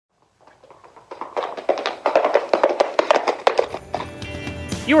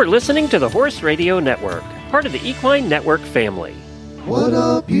You are listening to the Horse Radio Network, part of the Equine Network family. What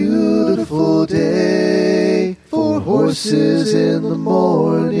a beautiful day for horses in the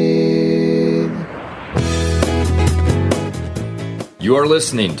morning. You are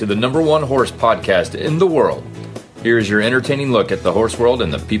listening to the #1 horse podcast in the world. Here's your entertaining look at the horse world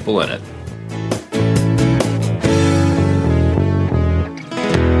and the people in it.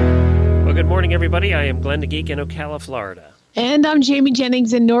 Well, good morning, everybody. I am Glenn the Geek in Ocala, Florida. And I'm Jamie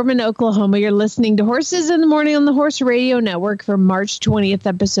Jennings in Norman, Oklahoma. You're listening to Horses in the Morning on the Horse Radio Network for March 20th,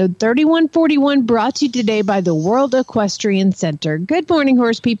 episode 3141, brought to you today by the World Equestrian Center. Good morning,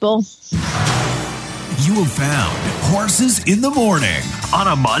 horse people. You have found Horses in the Morning on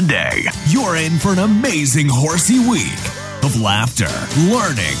a Monday. You're in for an amazing horsey week of laughter,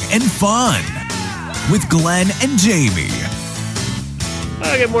 learning, and fun with Glenn and Jamie.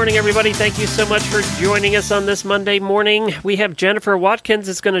 Well, good morning, everybody. Thank you so much for joining us on this Monday morning. We have Jennifer Watkins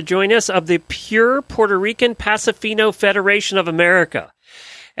is going to join us of the Pure Puerto Rican Paso Fino Federation of America.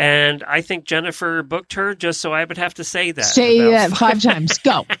 And I think Jennifer booked her just so I would have to say that. Say that 5 times.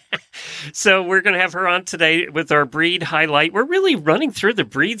 Go. So we're going to have her on today with our breed highlight. We're really running through the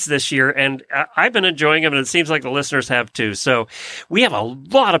breeds this year, and I've been enjoying them, and it seems like the listeners have too. So we have a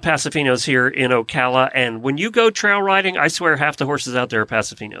lot of Paso Finos here in Ocala, and when you go trail riding, I swear half the horses out there are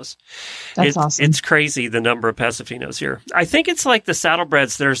Paso Finos. That's awesome. It's crazy, the number of Paso Finos here. I think it's like the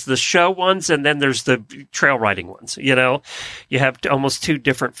saddlebreds. There's the show ones, and then there's the trail riding ones. You know, you have almost 2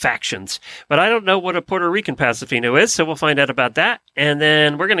 different factions. But I don't know what a Puerto Rican Paso Fino is, so we'll find out about that. And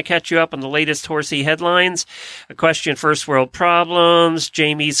then we're going to catch you up on the latest horsey headlines, Equestrian first world problems,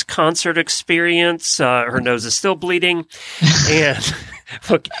 Jamie's concert experience, her nose is still bleeding, and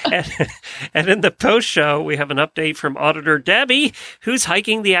look, and in the post show, we have an update from Auditor Debbie, who's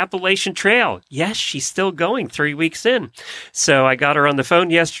hiking the Appalachian Trail. Yes, she's still going 3 weeks in. So I got her on the phone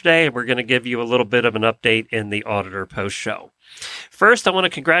yesterday, and we're going to give you a little bit of an update in the Auditor post show. First, I want to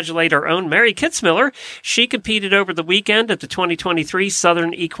congratulate our own Mary Kitzmiller. She competed over the weekend at the 2023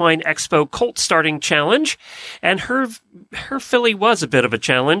 Southern Equine Expo Colt Starting Challenge, and her filly was a bit of a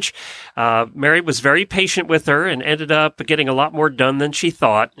challenge. Mary was very patient with her and ended up getting a lot more done than she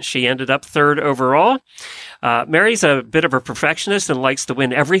thought. She ended up 3rd overall. Mary's a bit of a perfectionist and likes to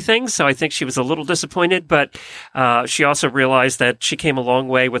win everything, so I think she was a little disappointed, but she also realized that she came a long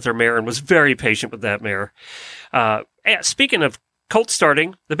way with her mare and was very patient with that mare. Speaking of colt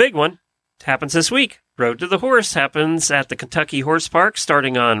starting, the big one happens this week. Road to the Horse happens at the Kentucky Horse Park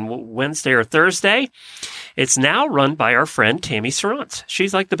starting on Wednesday or Thursday. It's now run by our friend Tammy Serrance.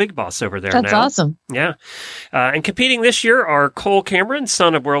 She's like the big boss over there now. That's awesome. Yeah. And competing this year are Cole Cameron,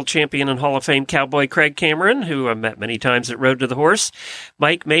 son of world champion and Hall of Fame cowboy Craig Cameron, who I've met many times at Road to the Horse.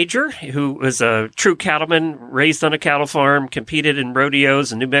 Mike Major, who was a true cattleman, raised on a cattle farm, competed in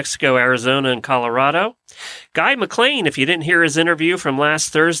rodeos in New Mexico, Arizona, and Colorado. Guy McLean, if you didn't hear his interview from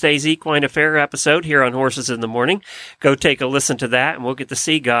last Thursday's Equine Affair episode here on Horses in the Morning, go take a listen to that, and we'll get to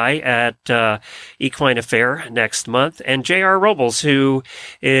see Guy at Equine Affair next month. And J.R. Robles, who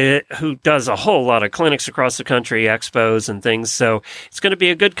does a whole lot of clinics across the country, expos and things. So it's going to be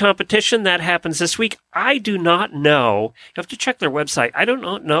a good competition. That happens this week. I do not know. You have to check their website. I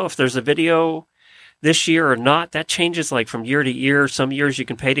don't know if there's a video this year or not. That changes like from year to year. Some years you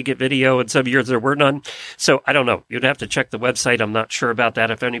can pay to get video and some years there were none. So I don't know. You'd have to check the website. I'm not sure about that.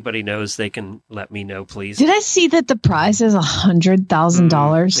 If anybody knows, they can let me know, please. Did I see that the prize is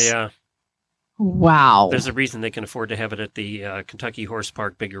 $100,000? Yeah. Wow. There's a reason they can afford to have it at the Kentucky Horse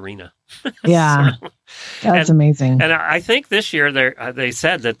Park big arena. Yeah. So, that's amazing. And I think this year they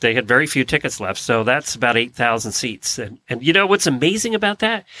said that they had very few tickets left. So that's about 8,000 seats. And you know what's amazing about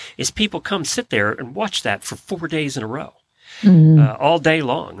that is people come sit there and watch that for 4 days in a row. All day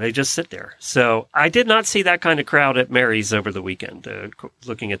long. They just sit there. So I did not see that kind of crowd at Mary's over the weekend,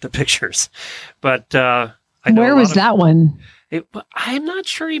 looking at the pictures. But I know where was that one? I'm not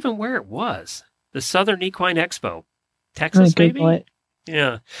sure even where it was. The Southern Equine Expo. Texas, maybe?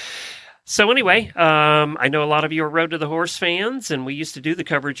 Yeah. So anyway, I know a lot of you are Road to the Horse fans, and we used to do the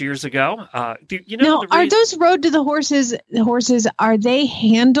coverage years ago. Are those Road to the Horses, are they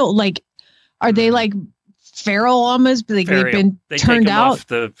handled, like, are they like feral almost? Like they've been turned out? Off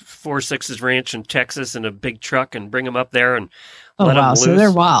the 4-6's ranch in Texas in a big truck and bring them up there and let them loose. So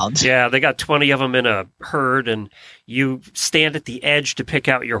they're wild. Yeah, they got 20 of them in a herd, and you stand at the edge to pick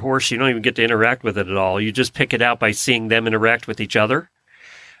out your horse. You don't even get to interact with it at all. You just pick it out by seeing them interact with each other.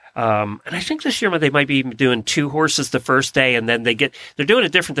 And I think this year they might be doing 2 horses the first day, and then they're doing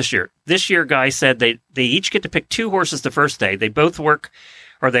it different this year. This year, Guy said they each get to pick 2 horses the first day. They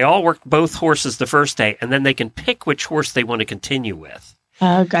all work both horses the first day, and then they can pick which horse they want to continue with.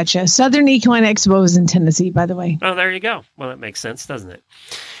 Oh, gotcha. Southern Equine Expo is in Tennessee, by the way. Oh, there you go. Well, that makes sense, doesn't it?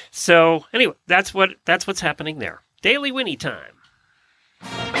 So anyway, that's what's happening there. Daily Winnie time. We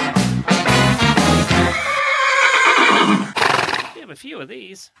have a few of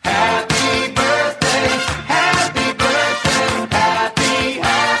these. Happy birthday, happy birthday,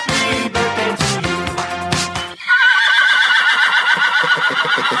 happy birthday to you.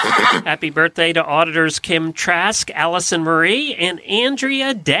 Happy birthday to auditors Kim Trask, Allison Marie, and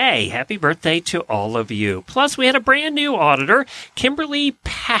Andrea Day. Happy birthday to all of you. Plus, we had a brand new auditor, Kimberly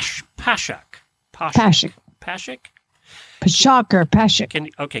Pashak.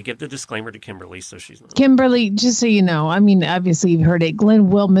 Okay, give the disclaimer to Kimberly so she's not. Kimberly, just so you know, I mean, obviously you've heard it.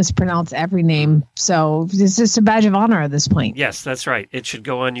 Glenn will mispronounce every name. So this is a badge of honor at this point. Yes, that's right. It should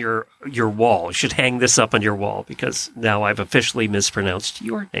go on your wall. You should hang this up on your wall because now I've officially mispronounced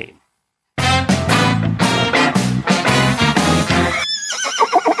your name.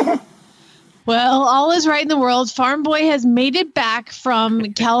 Well, all is right in the world. Farm Boy has made it back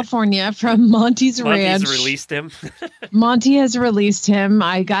from California, from Monty's Ranch. Monty's released him. Monty has released him.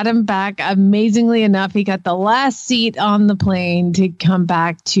 I got him back. Amazingly enough, he got the last seat on the plane to come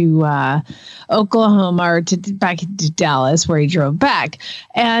back to Oklahoma or back to Dallas, where he drove back.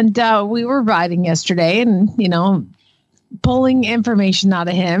 And we were riding yesterday, and, pulling information out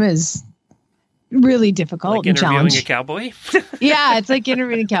of him is really difficult like and interviewing challenging. a cowboy? Yeah, it's like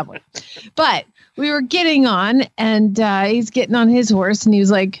interviewing a cowboy. But we were getting on, and he's getting on his horse, and he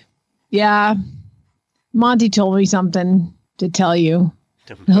was like, yeah, Monty told me something to tell you.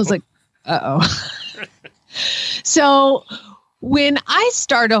 And I was like, uh-oh. So when I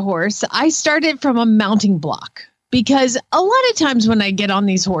start a horse, I start it from a mounting block. Because a lot of times when I get on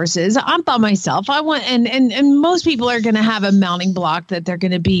these horses, I'm by myself. I want, and most people are going to have a mounting block that they're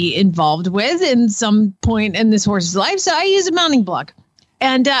going to be involved with in some point in this horse's life. So I use a mounting block.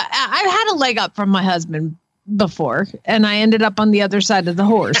 And I've had a leg up from my husband before, and I ended up on the other side of the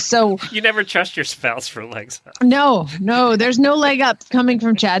horse. So you never trust your spouse for legs up. No, there's no leg up coming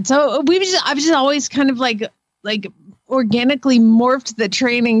from Chad. So I've just always kind of like organically morphed the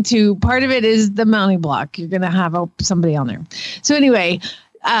training to part of it is the mounting block. You're going to have somebody on there. So anyway,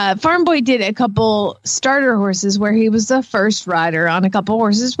 Farm Boy did a couple starter horses where he was the first rider on a couple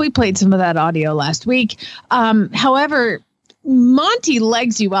horses. We played some of that audio last week. However, Monty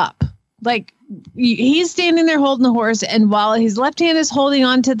legs you up. Like he's standing there holding the horse, and while his left hand is holding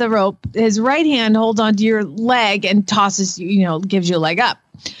onto the rope, his right hand holds onto your leg and tosses you, gives you a leg up.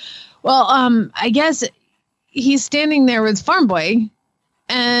 Well, I guess he's standing there with Farm Boy,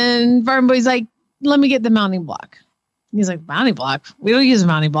 and Farm Boy's like, let me get the mounting block. He's like, mounting block? We don't use a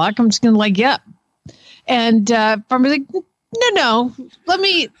mounting block. I'm just going to leg you up. And Farm Boy's like, no, let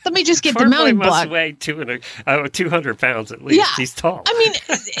me just get the mounting block. Farm Boy must weigh 200 pounds at least. Yeah. He's tall. I mean,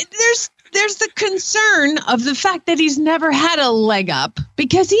 there's the concern of the fact that he's never had a leg up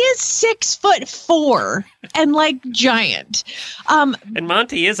because he is 6'4" and like giant. And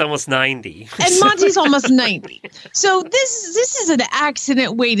Monty is almost 90. And Monty's almost 90. So this is an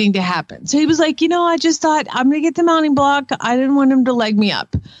accident waiting to happen. So he was like, I just thought I'm going to get the mounting block. I didn't want him to leg me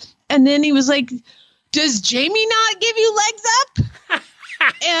up. And then he was like, does Jamie not give you legs up?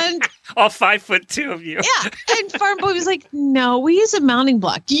 And all 5'2" of you. Yeah. And Farm Boy was like, no, we use a mounting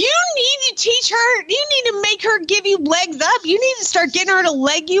block. You need to teach her. You need to make her give you legs up. You need to start getting her to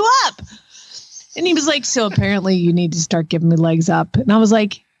leg you up. And he was like, so apparently you need to start giving me legs up. And I was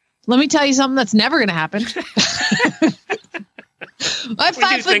like, let me tell you something that's never going to happen. My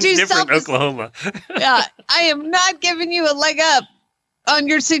 5'2" self in Oklahoma. Yeah, I am not giving you a leg up on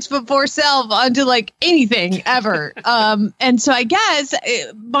your 6'4" self onto like anything ever. And so I guess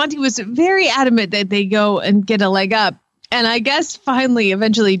Monty was very adamant that they go and get a leg up. And I guess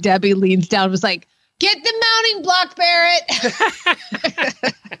eventually Debbie leans down and was like, get the mounting block, Barrett.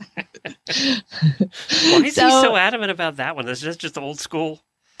 Why is he so adamant about that one? Is this just old school?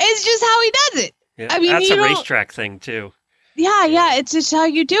 It's just how he does it. Yeah, I mean, that's a racetrack thing too. Yeah. It's just how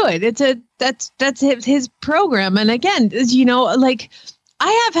you do it. That's his program. And again, like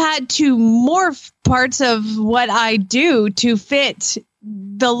I have had to morph parts of what I do to fit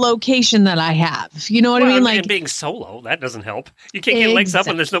the location that I have. You know what I mean? Like being solo, that doesn't help. You can't get legs up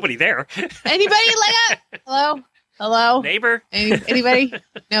when there's nobody there. Anybody leg up? Hello? Neighbor? Anybody?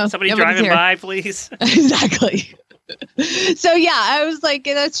 No. Somebody driving by, please. Exactly. So yeah, I was like,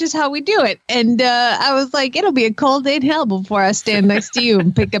 that's just how we do it. And I was like, it'll be a cold day in hell before I stand next to you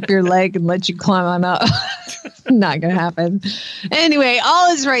and pick up your leg and let you climb on up. Not gonna happen. Anyway,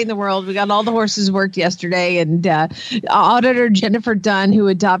 all is right in the world. We got all the horses worked yesterday, and auditor Jennifer Dunn, who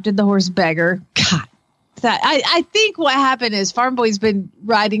adopted the horse Beggar. God, that. I think what happened is Farm Boy's been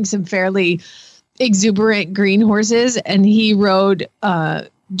riding some fairly exuberant green horses, and he rode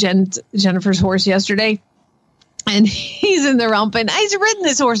Jennifer's horse yesterday. And he's in the rump, and he's ridden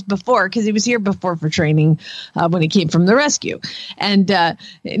this horse before because he was here before for training when he came from the rescue. And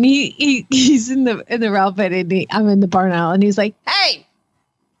he's in the rump, and I'm in the barn now, and he's like, "Hey,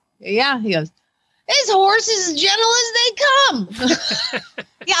 yeah." He goes, "This horse is as gentle as they come."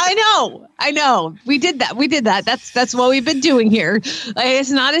 Yeah, I know. We did that. That's what we've been doing here. Like, it's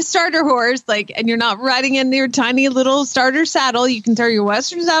not a starter horse, and you're not riding in your tiny little starter saddle. You can throw your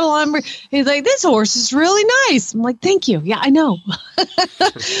Western saddle on. He's like, "This horse is really nice." I'm like, "Thank you." Yeah, I know.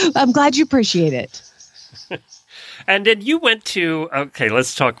 I'm glad you appreciate it. And then you went to, okay,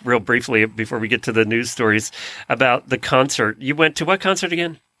 let's talk real briefly before we get to the news stories about the concert. You went to what concert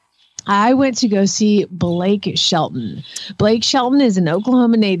again? I went to go see Blake Shelton. Blake Shelton is an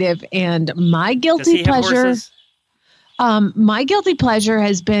Oklahoma native, and my guilty pleasure. My guilty pleasure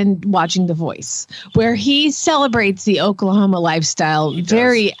has been watching The Voice, where he celebrates the Oklahoma lifestyle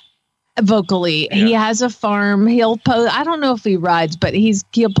very vocally. Yeah. He has a farm. He'll post. I don't know if he rides, but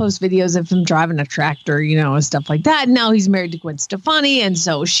he'll post videos of him driving a tractor, and stuff like that. And now he's married to Gwen Stefani, and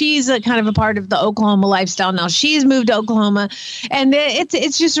so she's kind of a part of the Oklahoma lifestyle. Now she's moved to Oklahoma, and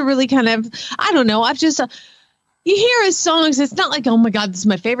it's just a really kind of, I don't know. I've just you hear his songs. It's not like, oh my God, this is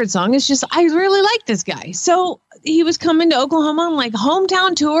my favorite song. It's just I really like this guy. So he was coming to Oklahoma on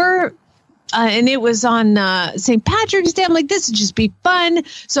hometown tour. And it was on St. Patrick's Day. I'm like, this would just be fun.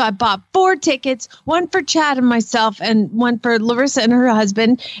 So I bought 4 tickets, one for Chad and myself and one for Larissa and her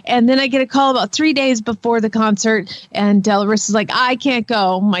husband. And then I get a call about 3 days before the concert. And Larissa's like, "I can't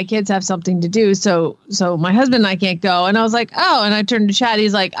go. My kids have something to do. So my husband and I can't go." And I was like, "Oh," and I turned to Chad.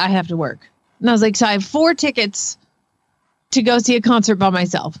 He's like, "I have to work." And I was like, so I have 4 tickets to go see a concert by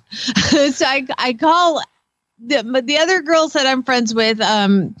myself. So I call the other girls that I'm friends with.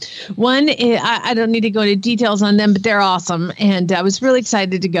 One, I don't need to go into details on them, but they're awesome. And I was really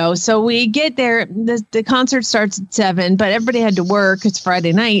excited to go. So we get there. The concert starts at 7, but everybody had to work. It's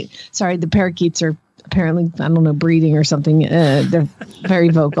Friday night. Sorry, the parakeets are apparently, I don't know, breeding or something. They're very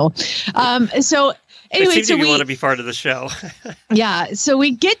vocal. So anyway, it seems like you want to be part of the show. Yeah. So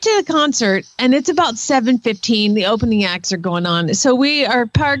we get to the concert, and it's about 7:15. The opening acts are going on. So we are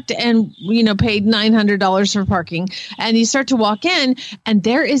parked and, paid $900 for parking. And you start to walk in, and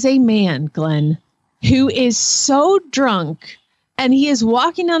there is a man, Glenn, who is so drunk, and he is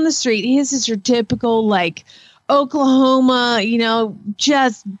walking down the street. He is your typical, Oklahoma,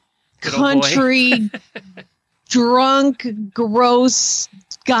 just country, drunk, gross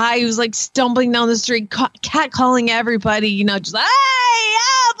guy who's stumbling down the street, catcalling everybody, just like, "Hey,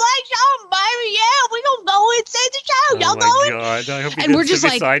 yeah, Blake Shelton, baby, yeah, we gonna go and see the show. Y'all going?" God, I hope he and we're didn't just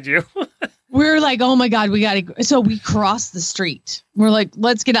sit beside you. We're like, "Oh my God, we gotta go." So we cross the street. We're like,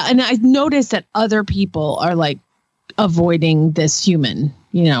 "Let's get out." And I noticed that other people are avoiding this human,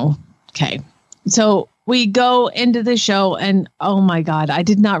 Okay. So we go into the show, and oh my God, I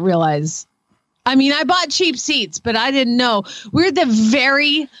did not realize. I mean, I bought cheap seats, but I didn't know. We're the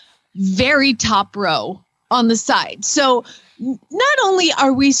very, very top row on the side. So not only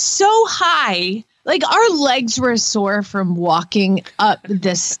are we so high, our legs were sore from walking up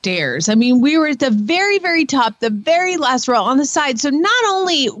the stairs. I mean, we were at the very, very top, the very last row on the side. So not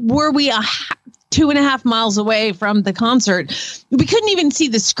only were we 2.5 miles away from the concert, we couldn't even see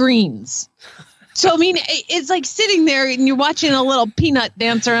the screens. So, I mean, it's like sitting there and you're watching a little peanut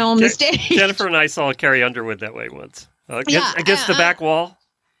dancer on the stage. Jennifer and I saw Carrie Underwood that way once. Against the back wall.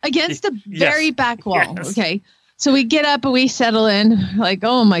 Against the very back wall. Yes. Okay. So we get up and we settle in.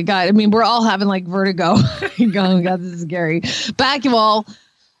 Oh, my God. I mean, we're all having vertigo. Oh, my God, this is scary. Back wall.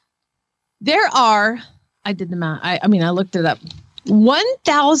 There are, I did the math. I mean, I looked it up.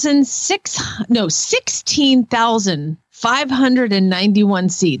 16,591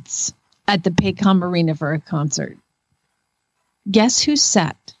 seats at the Paycom Arena for a concert. Guess who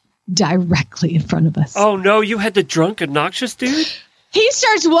sat directly in front of us? Oh, no, you had the drunk, obnoxious dude? He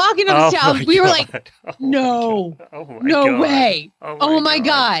starts walking up the stairs. We were like, no way. Oh, my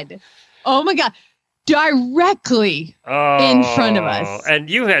God. Oh, my God. Directly in front of us. And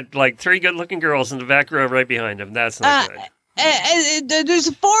you had 3 good-looking girls in the back row right behind him. That's not good.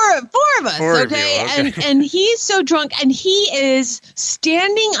 There's four of us, okay? And he's so drunk, and he is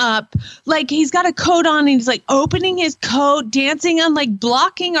standing up he's got a coat on, and he's opening his coat, dancing on,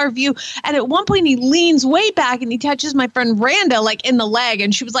 blocking our view. And at one point he leans way back and he touches my friend Randa in the leg,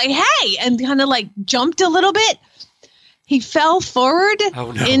 and she was like, "Hey," and kind of jumped a little bit. He fell forward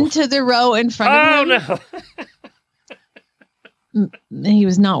into the row in front of him. Oh no. He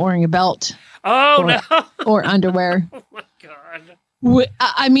was not wearing a belt. Oh, no. Or underwear. Oh, my God.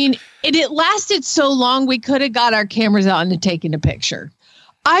 I mean, it lasted so long, we could have got our cameras out and taken a picture.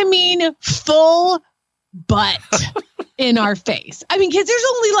 I mean, full butt in our face. I mean, because there's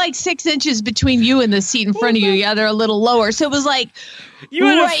only like 6 inches between you and the seat in front of you. Yeah, they're a little lower. So it was like you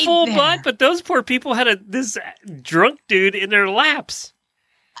had right a full there. butt, but those poor people had this drunk dude in their laps.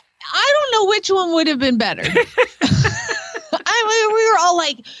 I don't know which one would have been better. We were all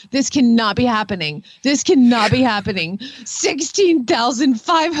like, this cannot be happening. This cannot be happening.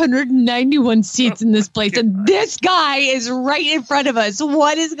 16,591 seats in this place. And this guy is right in front of us.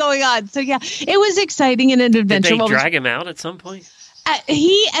 What is going on? So, yeah, it was exciting and an adventure. Did they drag him out at some point?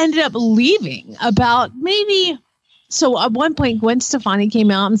 He ended up leaving about maybe... So at one point, Gwen Stefani came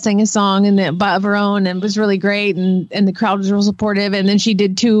out and sang a song of her own, and it was really great, and the crowd was real supportive. And then she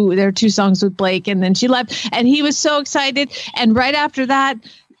did two songs with Blake, and then she left, and he was so excited. And right after that,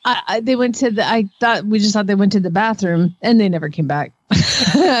 they went to we just thought they went to the bathroom, and they never came back.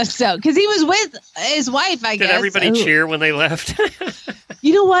 So because he was with his wife, I guess. Did everybody cheer when they left?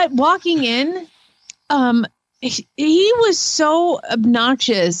 You know what? Walking in, he was so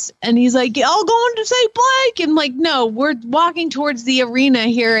obnoxious, and he's like, I'll go on to say Blake. And like, no, we're walking towards the arena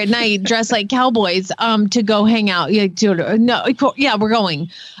here at night, dressed like cowboys, to go hang out. Yeah, we're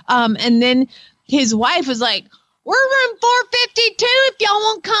going. And then his wife was like, we're room 452. If y'all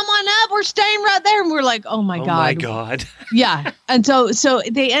want to come on up, we're staying right there. And we're like, oh my God. Yeah. And so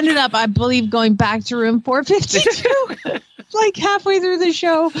they ended up, I believe, going back to room 452, like halfway through the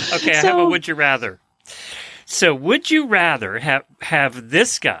show. Okay. I have a would you rather. So would you rather have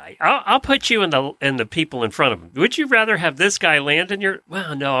this guy? I'll put you in the people in front of him. Would you rather have this guy land in your?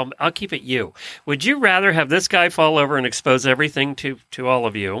 Well, no, I'll keep it you. Would you rather have this guy fall over and expose everything to all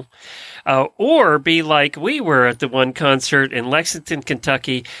of you, or be like we were at the one concert in Lexington,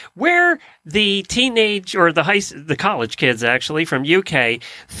 Kentucky, where the teenage or the college kids actually from UK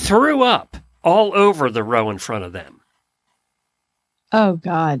threw up all over the row in front of them? Oh,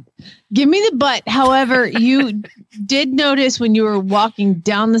 God. Give me the butt. However, you did notice when you were walking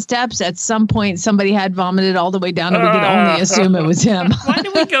down the steps, at some point, somebody had vomited all the way down, and we could only assume it was him. Why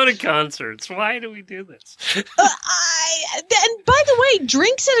do we go to concerts? Why do we do this? And by the way,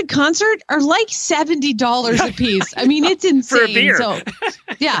 drinks at a concert are like $70 a piece. I mean, it's insane. For a beer. So,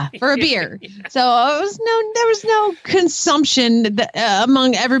 yeah, for a beer. So there was no consumption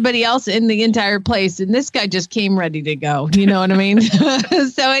among everybody else in the entire place. And this guy just came ready to go. You know what I mean?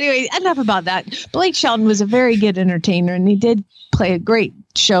 So anyway, enough about that. Blake Shelton was a very good entertainer, and he did play a great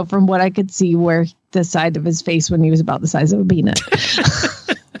show from what I could see, where the side of his face when he was about the size of a peanut.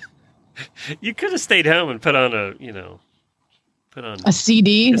 You could have stayed home and put on a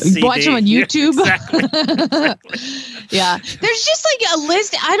CD. Watch him on YouTube. Yeah, exactly. Yeah. There's just like a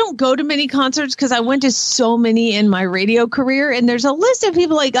list. I don't go to many concerts because I went to so many in my radio career. And there's a list of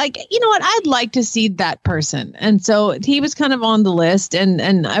people like, you know what? I'd like to see that person. And so he was kind of on the list.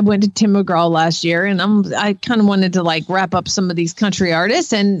 And I went to Tim McGraw last year, and I kind of wanted to like wrap up some of these country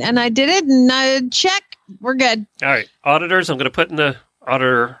artists. And I did it, and I check. We're good. All right. Auditors, I'm going to put in the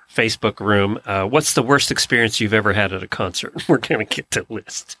auditor Facebook room. What's the worst experience you've ever had at a concert? We're going to get the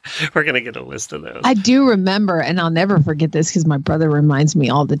list. We're going to get a list of those. I do remember, and I'll never forget this because my brother reminds me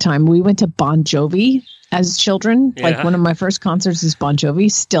all the time. We went to Bon Jovi as children. Yeah. Like one of my first concerts is Bon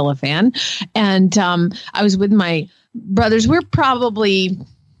Jovi, still a fan. And I was with my brothers. We're probably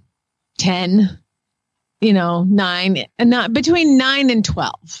 10, 9, and not between 9 and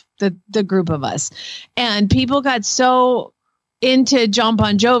 12, the group of us. And people got so into John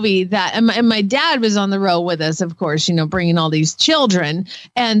Bon Jovi that, and my dad was on the row with us, of course, bringing all these children,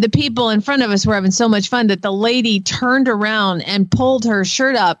 and the people in front of us were having so much fun that the lady turned around and pulled her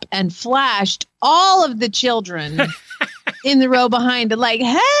shirt up and flashed all of the children in the row behind it, like,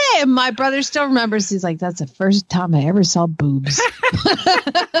 hey, and my brother still remembers. He's like, that's the first time I ever saw boobs.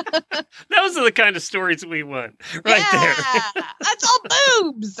 Those are the kind of stories we want right there. That's all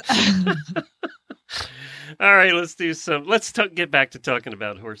boobs. All right, let's get back to talking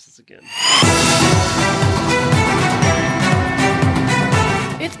about horses again.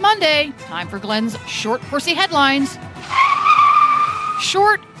 It's Monday. Time for Glenn's short horsey headlines.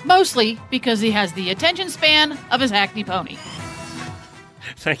 Short, mostly because he has the attention span of his hackney pony.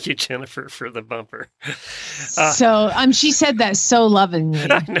 Thank you, Jennifer, for the bumper. So she said that so lovingly.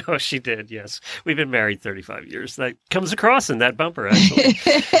 No, she did, yes. We've been married 35 years. That comes across in that bumper, actually.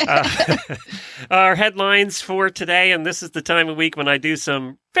 Our headlines for today, and this is the time of week when I do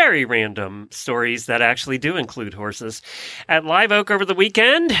some very random stories that actually do include horses. At Live Oak over the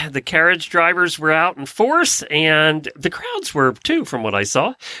weekend, the carriage drivers were out in force, and the crowds were too, from what I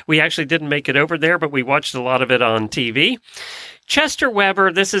saw. We actually didn't make it over there, but we watched a lot of it on TV. Chester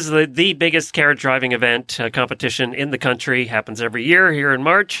Weber, this is the biggest carriage driving event competition in the country. Happens every year here in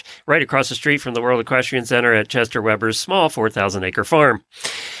March, right across the street from the World Equestrian Center at Chester Weber's small 4,000-acre farm.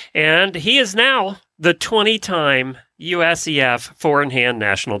 And he is now the 20-time USEF four-in-hand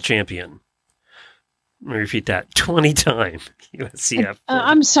national champion. Let me repeat that. 20-time USEF.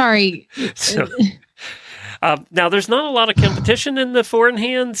 I'm sorry. So, now, there's not a lot of competition in the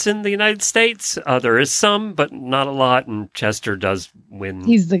four-in-hands in the United States. There is some, but not a lot, and Chester does win.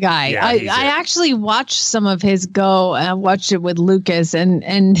 He's the guy. Yeah, I actually watched some of his go. I watched it with Lucas,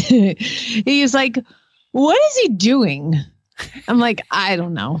 and he was like, what is he doing? I'm like, I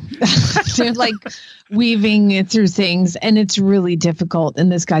don't know. They're like weaving it through things, and it's really difficult,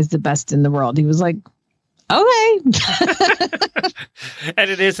 and this guy's the best in the world. He was like, okay. And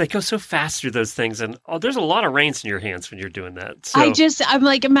it is. They go so fast through those things. And there's a lot of reins in your hands when you're doing that. So, I'm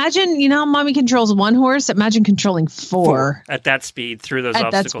like, imagine, mommy controls one horse. Imagine controlling four. At that speed through those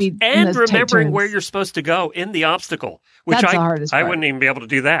At that obstacles. speed, And in those tight remembering turns. where you're supposed to go in the obstacle. Which That's the hardest I part. wouldn't even be able to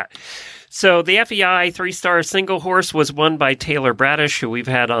do that. So the FEI 3-star single horse was won by Taylor Bradish, who we've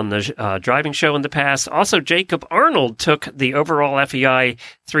had on the driving show in the past. Also, Jacob Arnold took the overall FEI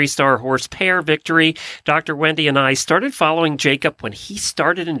 3-star horse pair victory. Dr. Wendy and I started following Jacob when he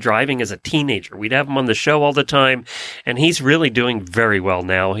started in driving as a teenager. We'd have him on the show all the time, and he's really doing very well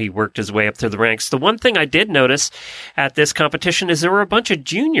now. He worked his way up through the ranks. The one thing I did notice at this competition is there were a bunch of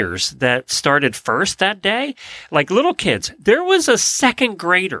juniors that started first that day, like little kids. There was a second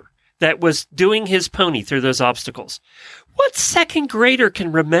grader that was doing his pony through those obstacles. What second grader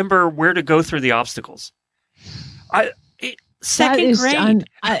can remember where to go through the obstacles? Second grade.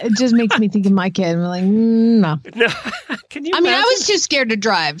 It just makes me think of my kid. I'm like, no. No, can you? I mean, I imagine? was too scared to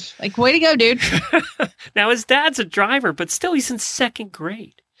drive. Like, way to go, dude. Now, his dad's a driver, but still he's in second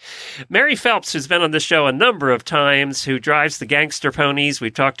grade. Mary Phelps, who's been on the show a number of times, who drives the gangster ponies.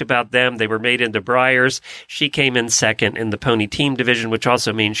 We've talked about them. They were made into Briars. She came in second in the pony team division, which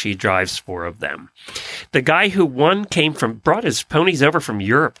also means she drives 4 of them. The guy who won brought his ponies over from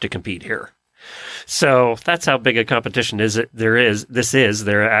Europe to compete here. So that's how big a competition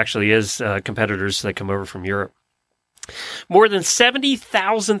there actually is competitors that come over from Europe. More than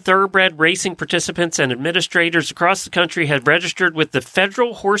 70,000 thoroughbred racing participants and administrators across the country have registered with the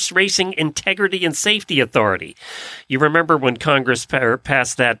Federal Horse Racing Integrity and Safety Authority. You remember when Congress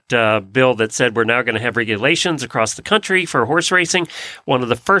passed that bill that said we're now going to have regulations across the country for horse racing. One of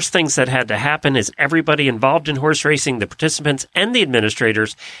the first things that had to happen is everybody involved in horse racing, the participants and the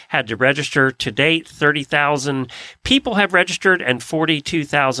administrators, had to register. To date, 30,000 people have registered and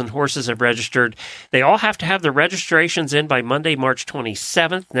 42,000 horses have registered. They all have to have their registrations in by Monday, March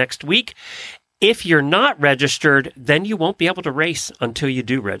 27th, next week. If you're not registered, then you won't be able to race until you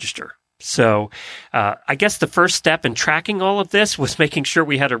do register. So I guess the first step in tracking all of this was making sure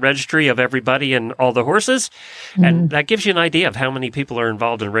we had a registry of everybody and all the horses. Mm-hmm. And that gives you an idea of how many people are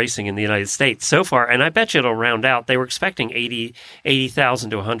involved in racing in the United States so far. And I bet you it'll round out. They were expecting 80,000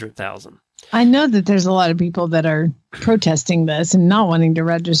 to 100,000. I know that there's a lot of people that are protesting this and not wanting to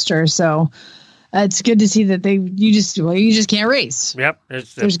register. So it's good to see that you just can't race. Yep.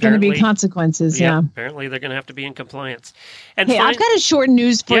 There's going to be consequences. Yeah. Apparently they're going to have to be in compliance. And hey, I've got a short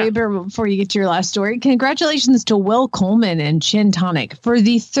news for you before you get to your last story. Congratulations to Will Coleman and Chin Tonic for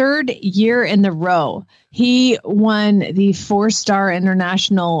the 3rd year in a row. He won the 4-star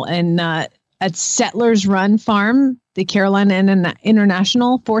international at Settlers Run Farm, the Carolina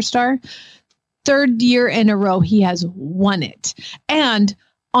International 4-star. 3rd year in a row, he has won it. And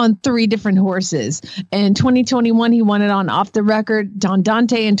on 3 different horses. In 2021, he won it on Off the Record, Don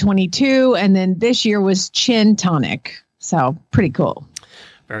Dante in 22, and then this year was Chin Tonic. So pretty cool.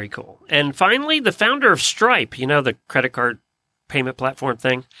 Very cool. And finally, the founder of Stripe, the credit card payment platform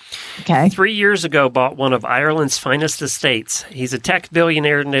thing. Okay. 3 years ago, bought one of Ireland's finest estates. He's a tech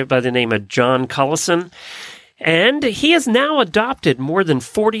billionaire by the name of John Cullison. And he has now adopted more than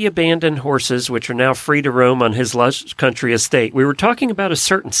 40 abandoned horses, which are now free to roam on his lush country estate. We were talking about a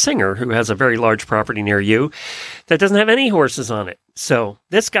certain singer who has a very large property near you that doesn't have any horses on it. So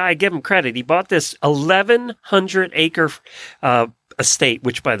this guy, give him credit. He bought this 1,100-acre estate,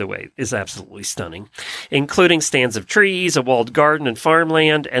 which, by the way, is absolutely stunning, including stands of trees, a walled garden, and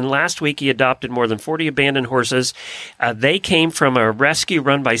farmland. And last week, he adopted more than 40 abandoned horses. They came from a rescue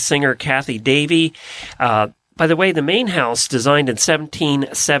run by singer Kathy Davy. By the way, the main house, designed in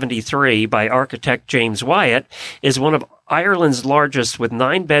 1773 by architect James Wyatt, is one of Ireland's largest, with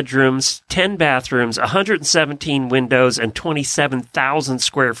 9 bedrooms, 10 bathrooms, 117 windows, and 27,000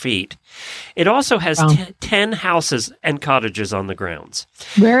 square feet. It also has 10 houses and cottages on the grounds.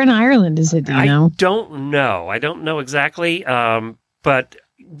 Where in Ireland is it, do you know? I don't know. I don't know exactly, but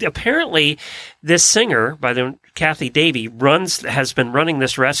apparently this singer by the Kathy Davy has been running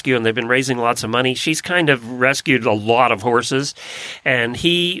this rescue, and they've been raising lots of money. She's kind of rescued a lot of horses, and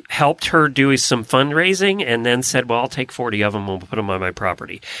he helped her do some fundraising and then said, well, I'll take 40 of them. We'll put them on my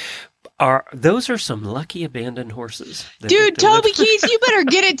property. Those are some lucky abandoned horses. Dude, Toby Keith's, you better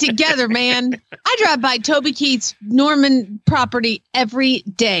get it together, man. I drive by Toby Keith's Norman property every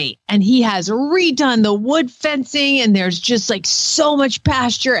day, and he has redone the wood fencing, and there's just like so much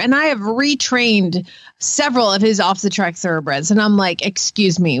pasture, and I have retrained several of his off-the-track thoroughbreds, and I'm like,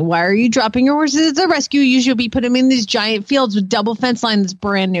 excuse me, why are you dropping your horses at the rescue? You should be putting them in these giant fields with double fence line that's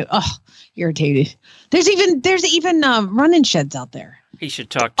brand new. Oh, irritated. There's even running sheds out there. He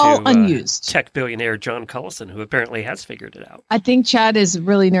should talk all to unused tech billionaire John Cullison, who apparently has figured it out. I think Chad is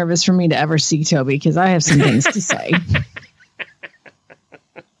really nervous for me to ever see Toby because I have some things to say.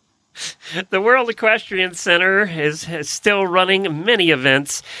 The World Equestrian Center is still running many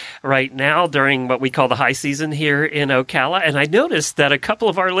events right now during what we call the high season here in Ocala. And I noticed that a couple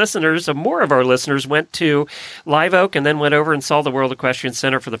of our listeners, or more of our listeners, went to Live Oak and then went over and saw the World Equestrian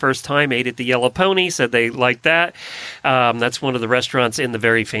Center for the first time, ate at the Yellow Pony, said they liked that. That's one of the restaurants in the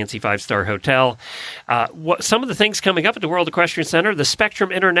very fancy 5-star hotel. Some of the things coming up at the World Equestrian Center, the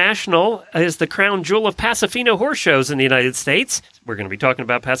Spectrum International is the crown jewel of Paso Fino horse shows in the United States. We're going to be talking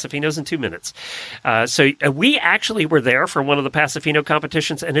about Paso Finos in 2 minutes. So we actually were there for one of the Paso Fino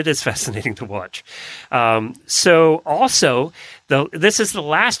competitions, and it is fascinating to watch. So also, this is the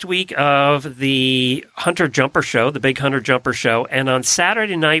last week of the Hunter Jumper Show, the big Hunter Jumper Show, and on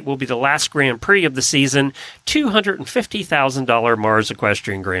Saturday night will be the last Grand Prix of the season, $250,000 Mars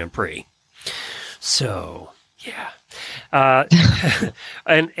Equestrian Grand Prix. So, yeah.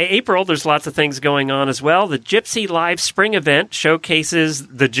 In April, there's lots of things going on as well. The Gypsy Live Spring event showcases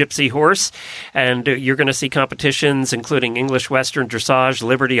the Gypsy horse, and you're going to see competitions including English Western dressage,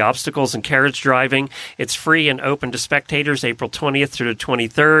 Liberty obstacles, and carriage driving. It's free and open to spectators April 20th through the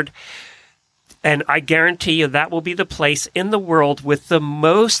 23rd. And I guarantee you that will be the place in the world with the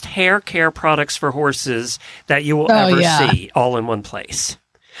most hair care products for horses that you will ever see all in one place.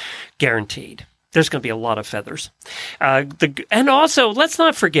 Guaranteed. There's going to be a lot of feathers. And also, let's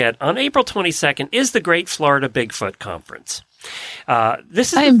not forget, on April 22nd is the Great Florida Bigfoot Conference. I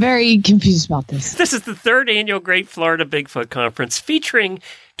am very confused about this. This is the 3rd annual Great Florida Bigfoot Conference featuring,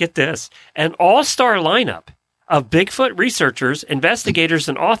 get this, an all-star lineup of Bigfoot researchers, investigators,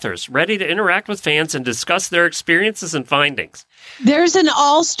 and authors ready to interact with fans and discuss their experiences and findings. There's an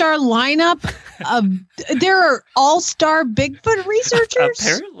all-star lineup there are all-star Bigfoot researchers?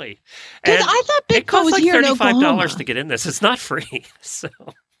 Apparently. Because I thought Bigfoot was here in Oklahoma. $35 to get in this. It's not free. So,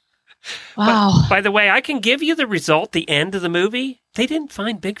 wow. By the way, I can give you the result, the end of the movie. They didn't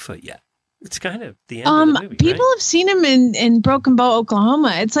find Bigfoot yet. It's kind of the end of the movie. People have seen him in Broken Bow,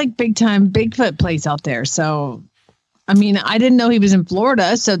 Oklahoma. It's like big time Bigfoot place out there. So, I mean, I didn't know he was in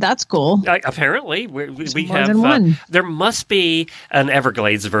Florida, so that's cool. Apparently, we have there must be an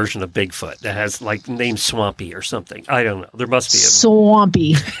Everglades version of Bigfoot that has like name Swampy or something. I don't know. There must be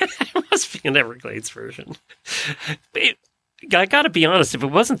Swampy. There must be an Everglades version. I got to be honest. If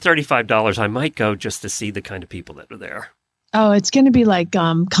it wasn't $35, I might go just to see the kind of people that are there. Oh, it's going to be like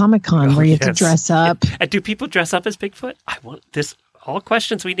Comic-Con where you have to dress up. And do people dress up as Bigfoot? I want this. All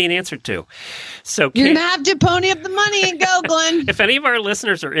questions we need answered to. So you're going to have to pony up the money and go, Glenn. If any of our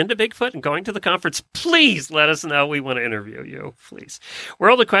listeners are into Bigfoot and going to the conference, please let us know. We want to interview you, please.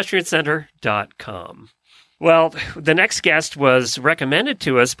 WorldEquestrianCenter.com. Well, the next guest was recommended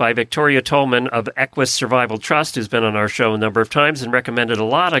to us by Victoria Tolman of Equus Survival Trust, who's been on our show a number of times and recommended a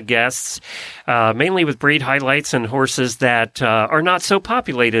lot of guests, mainly with breed highlights and horses that are not so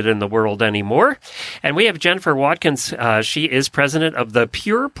populated in the world anymore. And we have Jennifer Watkins. She is president of the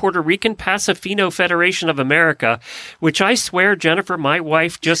Pure Puerto Rican Paso Fino Federation of America, which I swear, Jennifer, my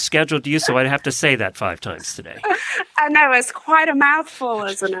wife just scheduled you, so I'd have to say that 5 times today. I know, it's quite a mouthful,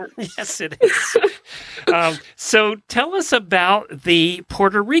 isn't it? Yes, it is. So tell us about the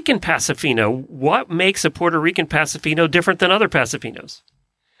Puerto Rican Paso Fino. What makes a Puerto Rican Paso Fino different than other Paso Finos?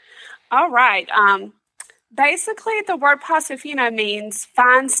 All right. Basically, the word Paso Fino means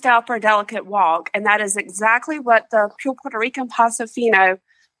fine step or delicate walk, and that is exactly what the pure Puerto Rican Paso Fino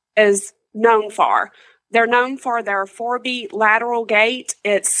is known for. They're known for their 4-beat lateral gait.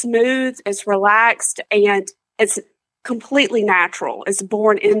 It's smooth, it's relaxed, and it's completely natural. It's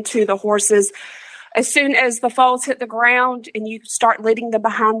born into the horses. As soon as the foals hit the ground and you start leading them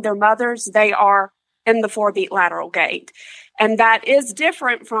behind their mothers, they are in the 4-beat lateral gait. And that is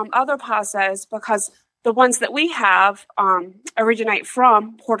different from other Pasos because the ones that we have originate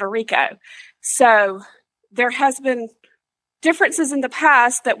from Puerto Rico. So there has been differences in the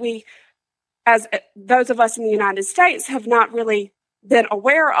past that we, as those of us in the United States, have not really been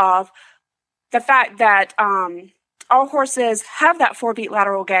aware of. The fact that our horses have that 4-beat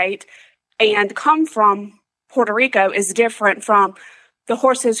lateral gait and come from Puerto Rico is different from the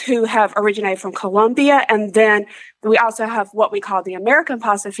horses who have originated from Colombia. And then we also have what we call the American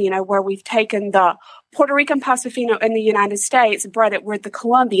Paso Fino, where we've taken the Puerto Rican Paso Fino in the United States, bred it with the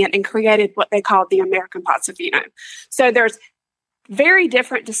Colombian, and created what they call the American Paso Fino. So there's very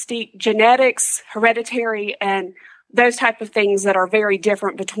different, distinct genetics, hereditary, and those type of things that are very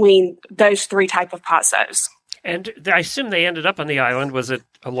different between those three type of Pasos. And I assume they ended up on the island. Was it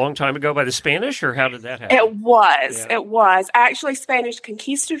a long time ago by the Spanish, or how did that happen? It was. Yeah. It was. Actually, Spanish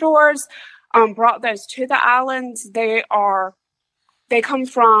conquistadors brought those to the islands. They come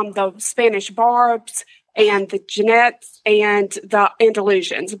from the Spanish Barbs and the Genets and the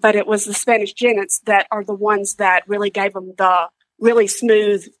Andalusians, but it was the Spanish Genets that are the ones that really gave them the really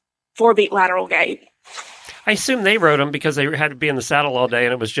smooth 4-beat lateral gait. I assume they rode them because they had to be in the saddle all day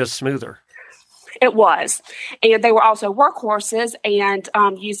and it was just smoother. It was. And they were also workhorses and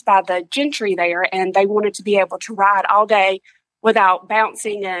used by the gentry there. And they wanted to be able to ride all day without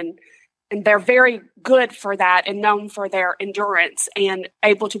bouncing. And they're very good for that and known for their endurance and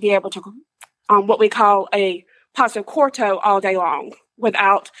able to be able to what we call a paso corto all day long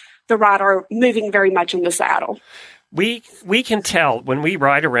without the rider moving very much in the saddle. We can tell when we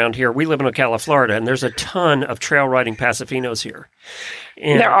ride around here. We live in Ocala, Florida, and there's a ton of trail riding Paso Finos here.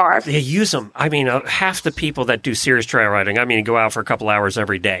 And there are. They use them. I mean, half the people that do serious trail riding, I mean, go out for a couple hours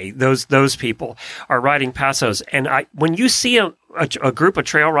every day. Those people are riding Pasos. And when you see a group of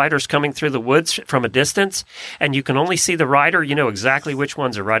trail riders coming through the woods from a distance, and you can only see the rider, you know exactly which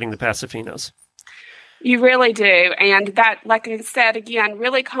ones are riding the Paso Finos. You really do. And that, like I said, again,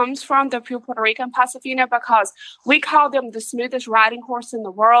 really comes from the pure Puerto Rican Paso Fino because we call them the smoothest riding horse in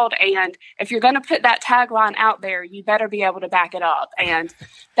the world. And if you're going to put that tagline out there, you better be able to back it up. And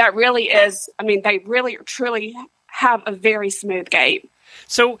that really is, I mean, they really truly have a very smooth gait.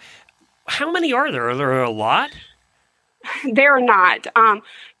 So how many are there? Are there a lot? There are not.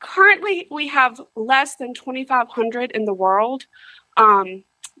 Currently, we have less than 2,500 in the world.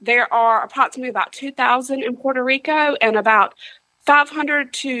 There are approximately about 2,000 in Puerto Rico, and about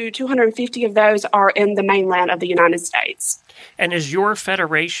 500 to 250 of those are in the mainland of the United States. And is your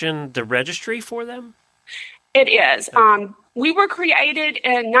federation the registry for them? It is. We were created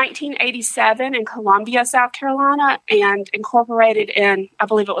in 1987 in Columbia, South Carolina, and incorporated in, I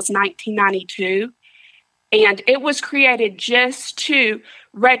believe it was 1992. And it was created just to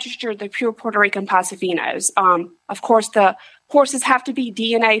register the pure Puerto Rican Paso Finos. Of course, the horses have to be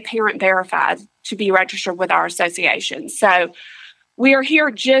DNA parent verified to be registered with our association. So we are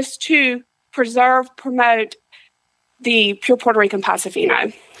here just to preserve, promote the pure Puerto Rican Paso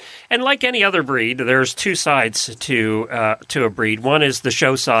Fino. And like any other breed, there's two sides to a breed. One is the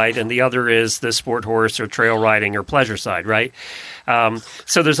show side, and the other is the sport horse or trail riding or pleasure side, right?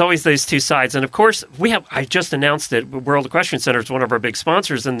 So there's always those two sides. And of course, I just announced that World Equestrian Center is one of our big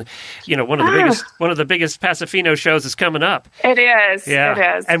sponsors, and you know, one of the biggest Paso Fino shows is coming up. It is. Yeah.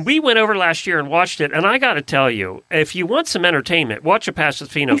 It is. And we went over last year and watched it, and I got to tell you, if you want some entertainment, watch a Paso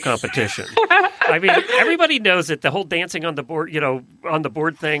Fino competition. I mean, everybody knows it. The whole dancing on the board, on the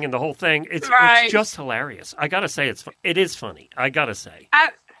board thing, and the whole thing. It's just hilarious. I got to say, it is funny. I got to say.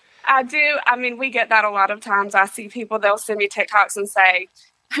 I do. I mean, we get that a lot of times. I see people, they'll send me TikToks and say,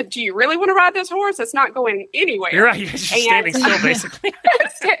 do you really want to ride this horse? It's not going anywhere. You're right. You're just standing still, basically.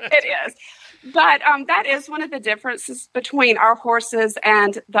 It is. But that is one of the differences between our horses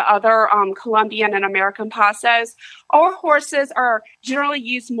and the other Colombian and American Pasos. Our horses are generally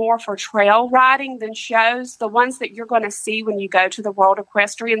used more for trail riding than shows. The ones that you're going to see when you go to the World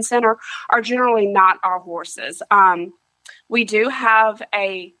Equestrian Center are generally not our horses. We do have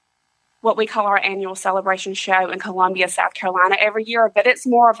what we call our annual celebration show in Columbia, South Carolina every year, but it's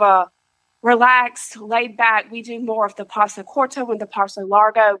more of a relaxed, laid back. We do more of the Paso Corto and the Paso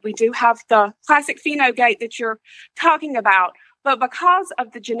Largo. We do have the classic Fino gait that you're talking about, But because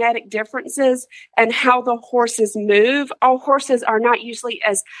of the genetic differences and how the horses move, all horses are not usually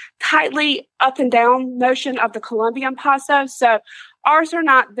as tightly up and down motion of the Colombian Paso. So ours are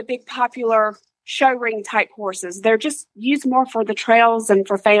not the big popular show ring type horses. They're just used more for the trails and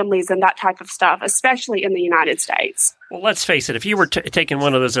for families and that type of stuff, especially in the United States. Well, let's face it. If you were taking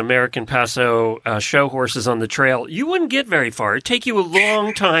one of those American Paso show horses on the trail, you wouldn't get very far. It'd take you a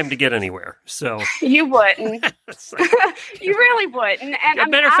long time to get anywhere. So you wouldn't. You really wouldn't. And as a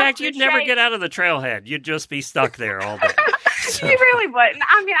matter of fact, you'd never get out of the trailhead. You'd just be stuck there all day. So. You really wouldn't.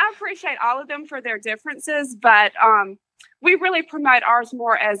 I mean, I appreciate all of them for their differences, but we really promote ours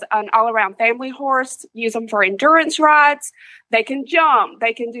more as an all-around family horse, use them for endurance rides. They can jump.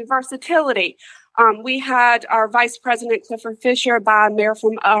 They can do versatility. We had our Vice President, Clifford Fisher, buy a mare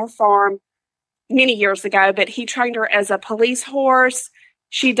from our farm many years ago, but he trained her as a police horse.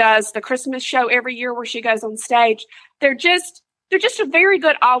 She does the Christmas show every year where she goes on stage. They're just a very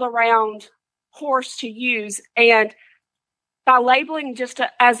good all-around horse to use. And by labeling just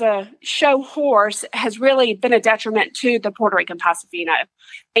as a show horse has really been a detriment to the Puerto Rican Paso Fino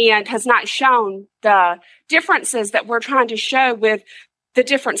and has not shown the differences that we're trying to show with the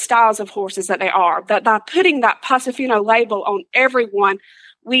different styles of horses that they are. But by putting that Paso Fino label on everyone,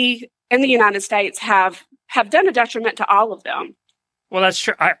 we in the United States have done a detriment to all of them. Well, that's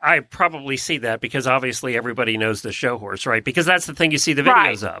true. I probably see that because obviously everybody knows the show horse, right? Because that's the thing you see the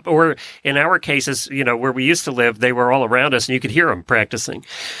videos of. Or in our cases, where we used to live, they were all around us and you could hear them practicing.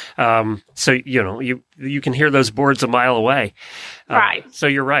 So, you can hear those boards a mile away. Right. So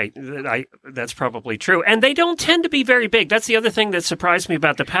you're right. That's probably true. And they don't tend to be very big. That's the other thing that surprised me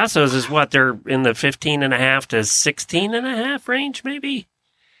about the Pasos is they're in the 15 and a half to 16 and a half range, maybe?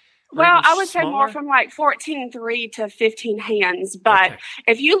 Well, I would say more from like 14.3 to 15 hands. But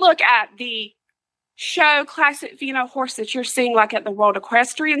if you look at the show classic Fino horse that you're seeing like at the World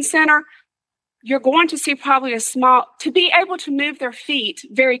Equestrian Center, you're going to see probably to be able to move their feet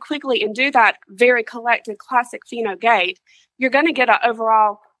very quickly and do that very collected classic Fino gait, you're going to get an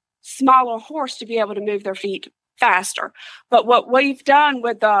overall smaller horse to be able to move their feet faster. But what we've done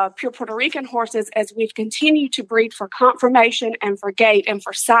with the pure Puerto Rican horses is we've continued to breed for conformation and for gait and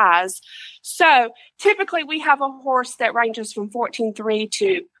for size. So typically we have a horse that ranges from 14.3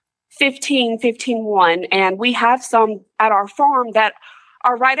 to 15.1, and we have some at our farm that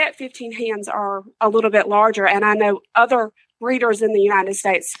are right at 15 hands or a little bit larger. And I know other breeders in the United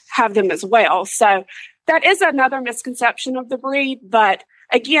States have them as well. So that is another misconception of the breed. But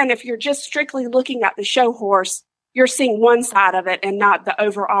again, if you're just strictly looking at the show horse, you're seeing one side of it and not the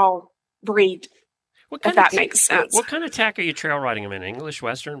overall breed, if that makes sense. What kind of tack are you trail riding them in? English,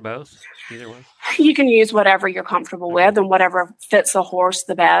 Western, both? Either one? You can use whatever you're comfortable with and whatever fits a horse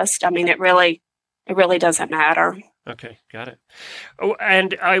the best. I mean, it really doesn't matter. Okay, got it. Oh,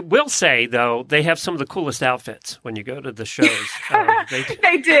 and I will say, though, they have some of the coolest outfits when you go to the shows.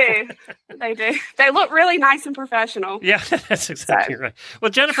 They do. They do. They look really nice and professional. Yeah, that's exactly right.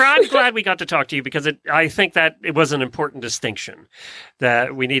 Well, Jennifer, I'm glad we got to talk to you because I think that it was an important distinction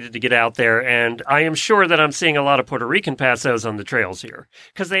that we needed to get out there. And I am sure that I'm seeing a lot of Puerto Rican Pasos on the trails here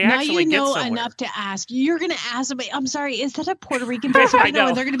because they actually get somewhere. Enough to ask. You're going to ask somebody, I'm sorry, is that a Puerto Rican Paso? I know.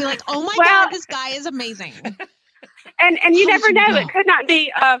 And they're going to be like, oh my God, this guy is amazing. And you never know. It could not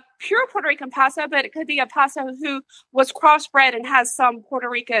be a pure Puerto Rican Paso, but it could be a Paso who was crossbred and has some Puerto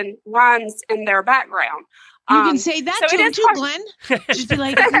Rican lines in their background. You can say that to him too, Glenn. Just be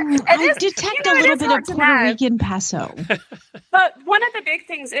like, I detect a little bit of Puerto Rican Paso. But one of the big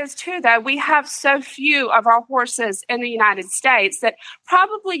things is, too, that we have so few of our horses in the United States that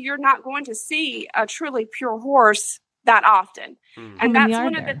probably you're not going to see a truly pure horse that often. And that's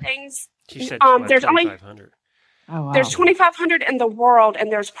one of the things. She said there's only 2,500. Oh, wow. There's 2,500 in the world,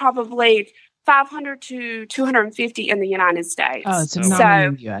 and there's probably 500 to 250 in the United States. Oh, it's not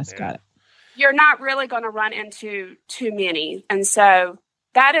in the U.S. Got it. You're not really going to run into too many. And so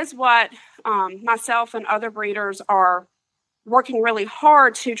that is what myself and other breeders are working really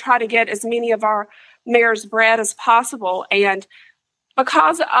hard to try to get as many of our mares bred as possible. And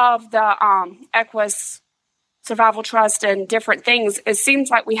because of the Equus Survival Trust and different things, it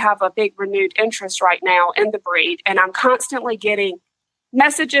seems like we have a big renewed interest right now in the breed. And I'm constantly getting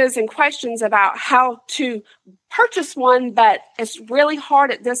messages and questions about how to purchase one, but it's really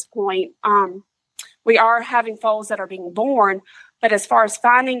hard at this point. We are having foals that are being born, but as far as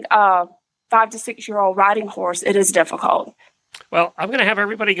finding a 5 to 6 year old riding horse, it is difficult. Well, I'm going to have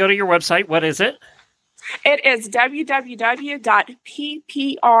everybody go to your website. What is it? It is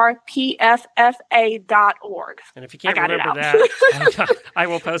www.pprpffa.org. And if you can't I got it remember out. that, I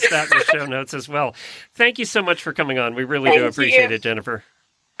will post that in the show notes as well. Thank you so much for coming on. We really do Thank appreciate you. it, Jennifer.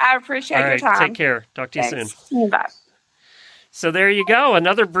 I appreciate All your right, time. take care. Talk to you Thanks. soon. Bye. So there you go.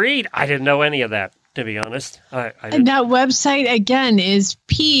 Another breed. I didn't know any of that, to be honest. I And didn't. that website again is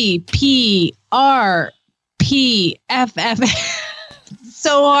PPRPFF.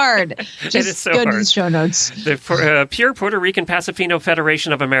 So hard. Just is so go to hard. the show notes. The Pure Puerto Rican Pasofino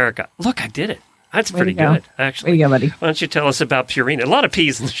Federation of America. Look, I did it. That's Way pretty to go. good, actually. Way to go, buddy. Why don't you tell us about Purina? A lot of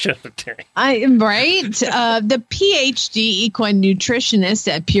P's in the show today. I am right. The PhD equine nutritionists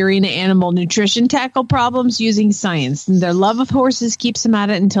at Purina Animal Nutrition tackle problems using science, and their love of horses keeps them at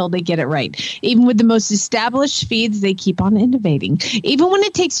it until they get it right. Even with the most established feeds, they keep on innovating. Even when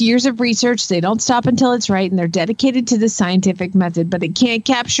it takes years of research, they don't stop until it's right, and they're dedicated to the scientific method, but it can't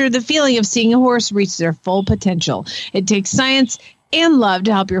capture the feeling of seeing a horse reach their full potential. It takes science and love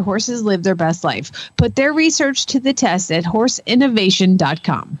to help your horses live their best life. Put their research to the test at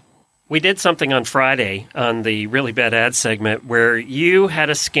horseinnovation.com. We did something on Friday on the Really Bad Ad segment where you had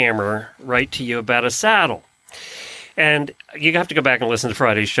a scammer write to you about a saddle. And you have to go back and listen to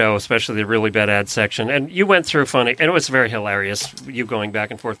Friday's show, especially the Really Bad Ad section. And you went through funny, and it was very hilarious, you going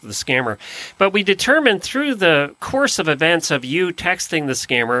back and forth with the scammer. But we determined through the course of events of you texting the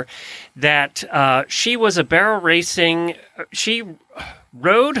scammer that she was a barrel racing, she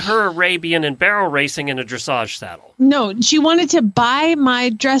rode her Arabian in barrel racing in a dressage saddle. No, she wanted to buy my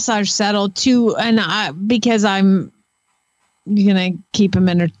dressage saddle because I'm going to keep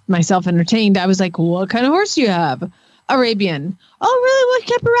myself entertained. I was like, what kind of horse do you have? Arabian. Oh, really? What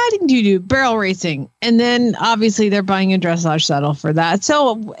type of riding do you do? Barrel racing. And then obviously they're buying a dressage saddle for that.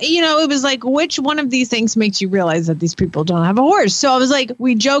 So, it was like, which one of these things makes you realize that these people don't have a horse? So I was like,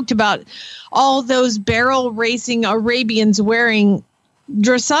 we joked about all those barrel racing Arabians wearing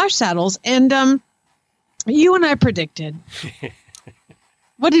dressage saddles. And you and I predicted.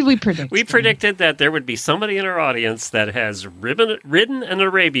 What did we predict? We predicted that there would be somebody in our audience that has ridden an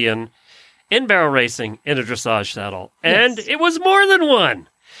Arabian in barrel racing in a dressage saddle. And Yes. it was more than one.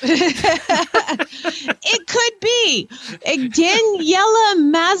 It could be.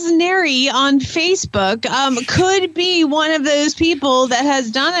 Daniela Mazzaneri on Facebook could be one of those people that has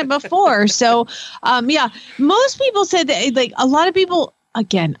done it before. So, most people said that, like, a lot of people,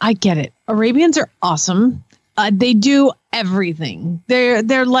 again, I get it. Arabians are awesome. They do everything.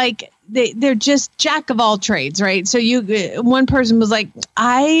 They're like, they're just jack of all trades, right? So one person was like,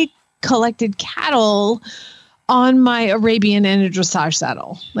 I collected cattle on my Arabian and a dressage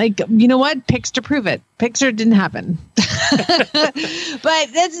saddle. Like, you know what? Pics to prove it. Picture didn't happen. But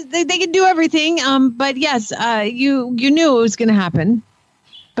they can do everything. But yes, you knew it was going to happen.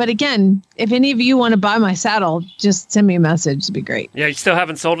 But again, if any of you want to buy my saddle, just send me a message. It'd be great. Yeah, you still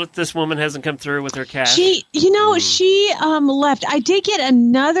haven't sold it? This woman hasn't come through with her cash? She left. I did get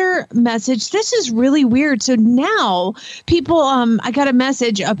another message. This is really weird. So now people, I got a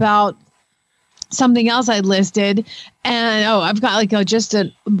message about something else I listed, and I've got like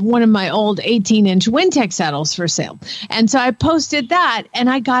one of my old 18-inch Wintech saddles for sale. And so I posted that, and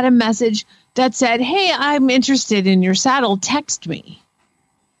I got a message that said, "Hey, I'm interested in your saddle. Text me."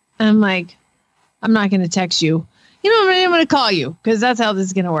 And I'm like, I'm not going to text you. I'm going to call you because that's how this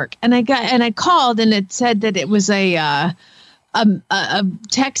is going to work. And I called, and it said that it was a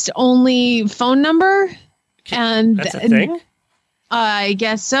text only phone number. And that's a thing? I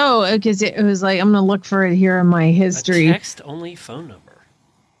guess so, because it was like, I'm going to look for it here in my history. A text only phone number.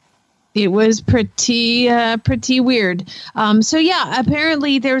 It was pretty weird. So yeah,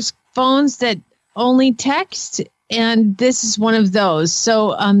 apparently there's phones that only text, and this is one of those.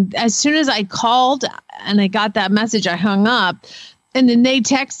 So as soon as I called and I got that message, I hung up, and then they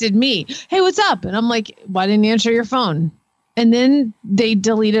texted me, "Hey, what's up?" And I'm like, "Why didn't you answer your phone?" And then they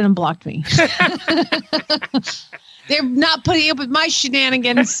deleted and blocked me. They're not putting up with my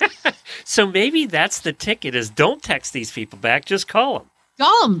shenanigans. So maybe that's the ticket: is don't text these people back, just call them.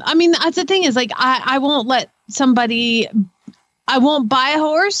 Call them. I mean, that's the thing is, like, I won't buy a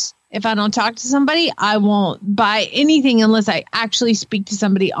horse if I don't talk to somebody. I won't buy anything unless I actually speak to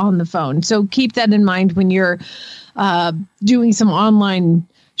somebody on the phone. So keep that in mind when you're doing some online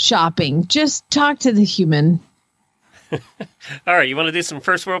shopping. Just talk to the human. All right, you want to do some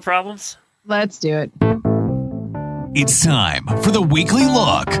first world problems? Let's do it. It's time for the weekly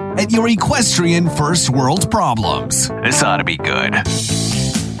look at your equestrian first world problems. This ought to be good.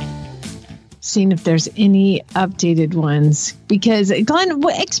 Seeing if there's any updated ones. Because, Glenn,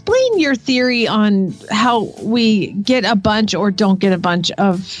 explain your theory on how we get a bunch or don't get a bunch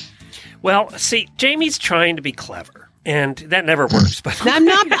of Well, see, Jamie's trying to be clever. And that never works. But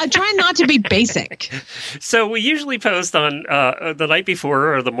I'm trying not to be basic. So we usually post on the night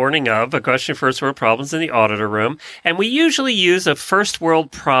before or the morning of a question first world problems in the auditor room. And we usually use a first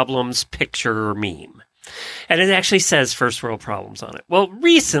world problems picture or meme. And it actually says first world problems on it. Well,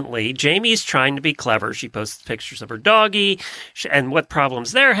 recently, Jamie's trying to be clever. She posts pictures of her doggy and what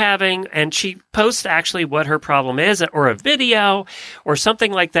problems they're having. And she posts actually what her problem is or a video or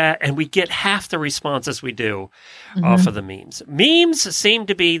something like that. And we get half the responses we do off of the memes. Memes seem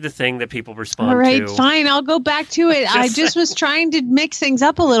to be the thing that people respond to. All right, fine. I'll go back to it. I just was trying to mix things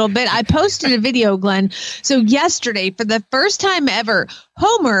up a little bit. I posted a video, Glenn. So yesterday, for the first time ever,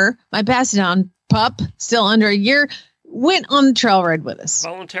 Homer, my pass down pup, still under a year, went on the trail ride with us.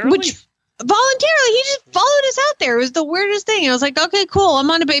 Voluntarily? Voluntarily. He just followed us out there. It was the weirdest thing. I was like, okay, cool.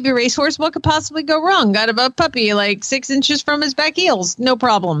 I'm on a baby racehorse. What could possibly go wrong? Got a puppy like 6 inches from his back heels. No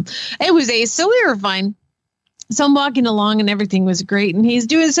problem. It was so we were fine. So I'm walking along and everything was great and he's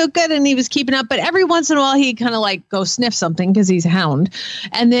doing so good and he was keeping up. But every once in a while, he'd kind of like go sniff something because he's a hound.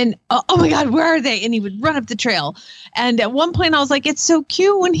 And then, oh my God, where are they? And he would run up the trail. And at one point I was like, it's so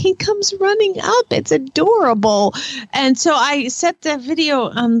cute when he comes running up. It's adorable. And so I set the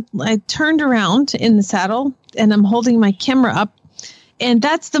video. I turned around in the saddle and I'm holding my camera up. And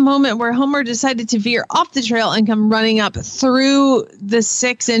that's the moment where Homer decided to veer off the trail and come running up through the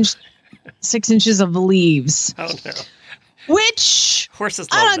 6 inches of leaves. Oh, no. Which, horses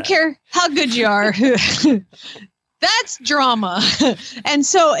love I don't care how good you are. That's drama. And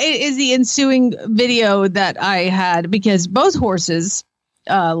so it is the ensuing video that I had because both horses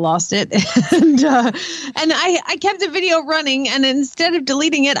lost it. And I kept the video running. And instead of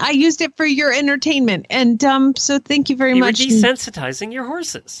deleting it, I used it for your entertainment. And so thank you very much. You were desensitizing your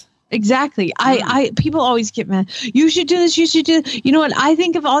horses. Exactly. People always get mad. You should do this. You should do. You know what? I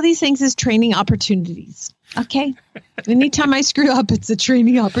think of all these things as training opportunities. Okay. Anytime I screw up, it's a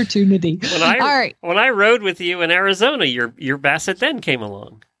training opportunity. When I rode with you in Arizona, your Basset then came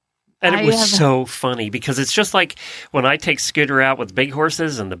along. And it was so funny because it's just like when I take Scooter out with big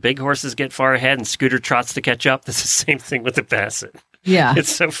horses and the big horses get far ahead and Scooter trots to catch up. It's the same thing with the Basset. Yeah.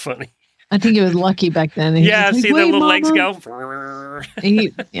 It's so funny. I think it was Lucky back then. Yeah, see the little legs go.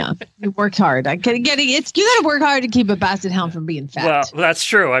 He worked hard. You got to work hard to keep a Basset hound from being fat. Well, that's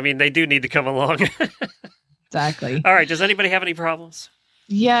true. I mean, they do need to come along. Exactly. All right. Does anybody have any problems?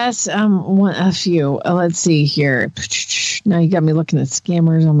 Yes, a few. Let's see here. Now you got me looking at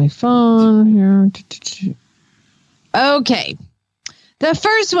scammers on my phone here. Okay. The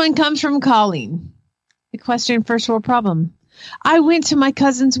first one comes from Colleen. Equestrian first world problem. I went to my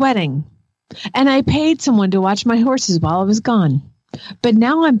cousin's wedding. And I paid someone to watch my horses while I was gone. But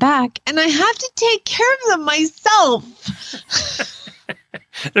now I'm back and I have to take care of them myself.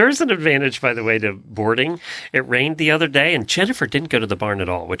 There is an advantage, by the way, to boarding. It rained the other day and Jennifer didn't go to the barn at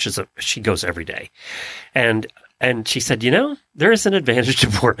all, which is she goes every day. And she said, there is an advantage to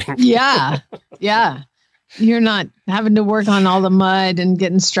boarding. Yeah. Yeah. You're not having to work on all the mud and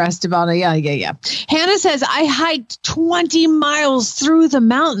getting stressed about it. Yeah. Hannah says, I hiked 20 miles through the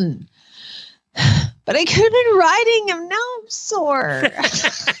mountain. But I could have been riding him. Now I'm sore.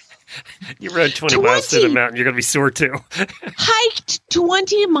 You rode 20 miles through the mountain. You're going to be sore too. Hiked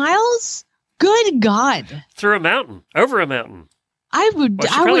 20 miles? Good God. Through a mountain. Over a mountain. I wouldn't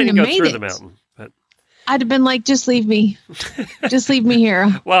have made through it. The mountain, but I'd have been like, just leave me. Just leave me here.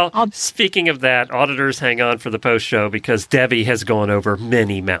 Well, speaking of that, auditors hang on for the post show because Debbie has gone over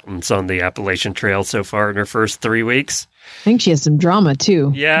many mountains on the Appalachian Trail so far in her first 3 weeks. I think she has some drama,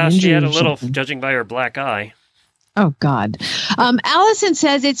 too. Yeah, she had a little, judging by her black eye. Oh, God. Allison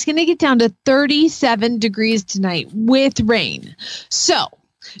says it's going to get down to 37 degrees tonight with rain. So,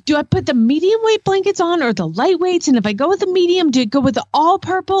 do I put the medium weight blankets on or the lightweights? And if I go with the medium, do I go with the all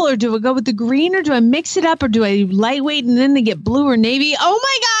purple or do I go with the green or do I mix it up or do I lightweight and then they get blue or navy? Oh,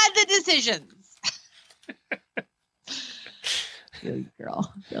 my God, the decisions. Feel you,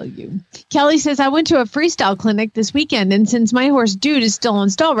 girl. Feel you. Kelly says, I went to a freestyle clinic this weekend, and since my horse Dude is still on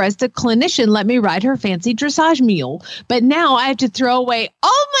stall rest, the clinician let me ride her fancy dressage mule. But now I have to throw away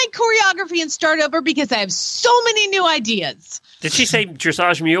all my choreography and start over because I have so many new ideas. Did she say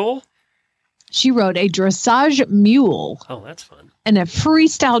dressage mule? She rode a dressage mule. Oh, that's fun. And a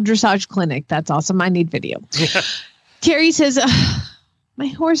freestyle dressage clinic. That's awesome. I need video. Yeah. Terry says, my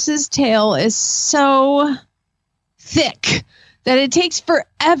horse's tail is so thick that it takes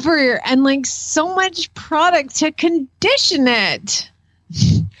forever and like so much product to condition it.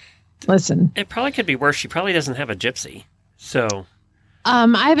 Listen. It probably could be worse. She probably doesn't have a gypsy. So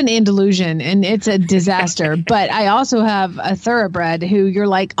I have an Andalusian and it's a disaster, but I also have a thoroughbred who you're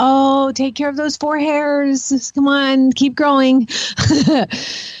like, oh, take care of those 4 hairs. Come on, keep growing.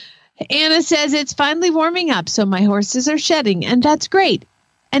 Anna says it's finally warming up, so my horses are shedding, and that's great.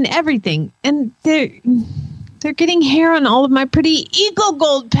 And everything. And they're getting hair on all of my pretty Eco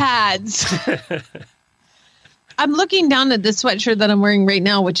Gold pads. I'm looking down at the sweatshirt that I'm wearing right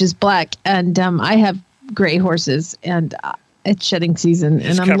now, which is black, and I have gray horses, and it's shedding season,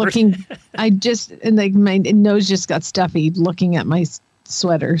 and I'm looking. My nose just got stuffy looking at my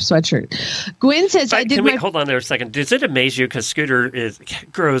sweatshirt. Gwen says, Hold on there a second. Does it amaze you because Scooter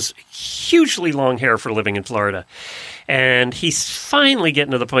grows hugely long hair for living in Florida, and he's finally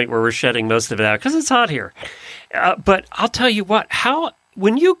getting to the point where we're shedding most of it out because it's hot here. But I'll tell you what,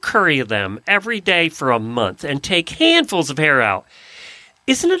 when you curry them every day for a month and take handfuls of hair out,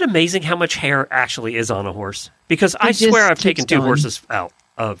 isn't it amazing how much hair actually is on a horse? Because I swear I've taken 2 horses out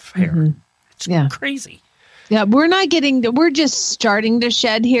of hair. Mm-hmm. It's crazy. Yeah, we're just starting to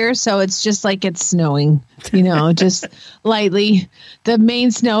shed here, so it's just like it's snowing, just lightly. The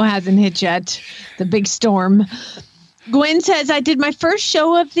main snow hasn't hit yet, the big storm. Gwen says, I did my first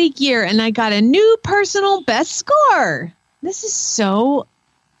show of the year, and I got a new personal best score. This is so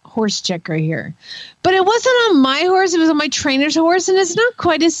horse check right here. But it wasn't on my horse. It was on my trainer's horse. And it's not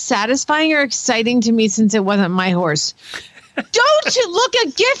quite as satisfying or exciting to me since it wasn't my horse. Don't you look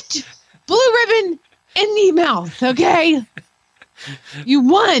a gift blue ribbon in the mouth, okay? You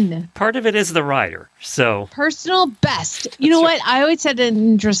won. Part of it is the rider. So personal best. You know what? I always said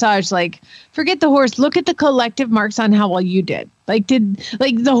in dressage, like, forget the horse. Look at the collective marks on how well you did. Like,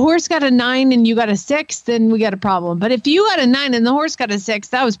 the horse got a 9 and you got a 6, then we got a problem. But if you got a 9 and the horse got a 6,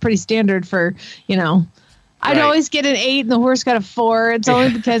 that was pretty standard for, I'd always get an 8 and the horse got a 4. It's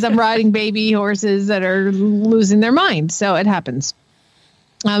only because I'm riding baby horses that are losing their mind. So it happens.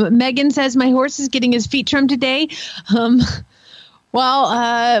 Megan says, my horse is getting his feet trimmed today.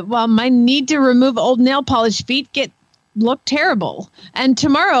 Well, my need to remove old nail polish feet look terrible. And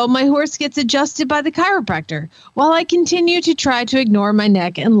tomorrow, my horse gets adjusted by the chiropractor while I continue to try to ignore my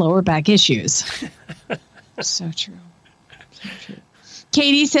neck and lower back issues. So true. So true.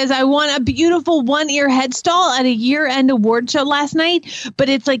 Katie says, I won a beautiful 1-ear head stall at a year-end award show last night, but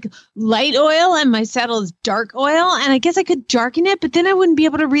it's like light oil and my saddle is dark oil. And I guess I could darken it, but then I wouldn't be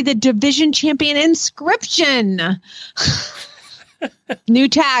able to read the division champion inscription. New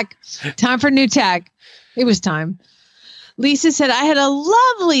tack. Time for new tack. It was time. Lisa said, I had a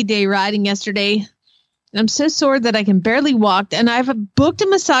lovely day riding yesterday. And I'm so sore that I can barely walk. And I've booked a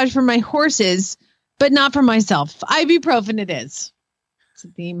massage for my horses, but not for myself. Ibuprofen it is. It's a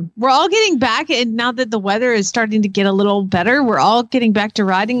theme. We're all getting back. And now that the weather is starting to get a little better, we're all getting back to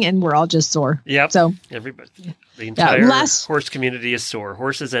riding and we're all just sore. Yep. So everybody, the entire horse community is sore.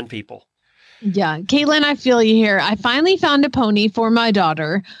 Horses and people. Yeah. Caitlin, I feel you here. I finally found a pony for my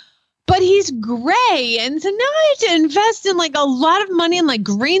daughter, but he's gray. And so now I have to invest in like a lot of money in like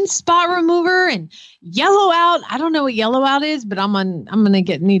green spot remover and yellow out. I don't know what yellow out is, but I'm going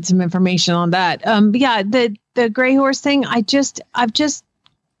to need some information on that. But yeah, the gray horse thing, I've just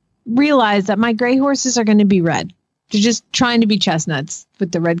realized that my gray horses are going to be red. They're just trying to be chestnuts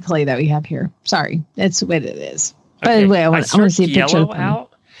with the red clay that we have here. Sorry. That's what it is. Okay. By the way, I want to see a picture yellow of them. out.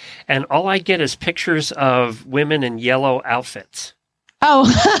 And all I get is pictures of women in yellow outfits.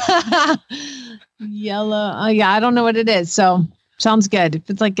 Oh, yellow. Oh, yeah. I don't know what it is. So sounds good. If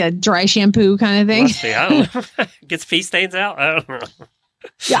it's like a dry shampoo kind of thing. Must be. I don't know. Gets pee stains out. I don't know.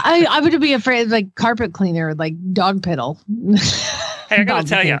 Yeah. I would be afraid of like carpet cleaner, like dog piddle. Hey, I got to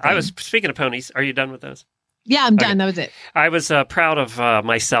tell you, speaking of ponies, are you done with those? Yeah, I'm done. That was it. I was proud of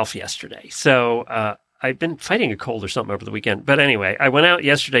myself yesterday. So, I've been fighting a cold or something over the weekend. But anyway, I went out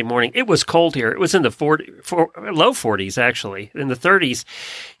yesterday morning. It was cold here. It was in the low 40s, actually, in the 30s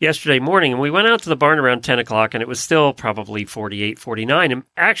yesterday morning. And we went out to the barn around 10 o'clock, and it was still probably 48, 49. And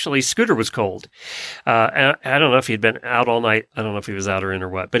actually, Scooter was cold. I don't know if he'd been out all night. I don't know if he was out or in or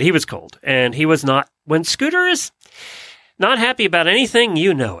what, but he was cold. And he was not. When Scooter is not happy about anything,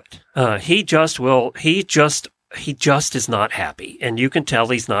 you know it. He just is not happy, and you can tell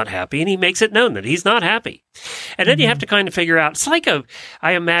he's not happy, and he makes it known that he's not happy. And then you have to kind of figure out, it's like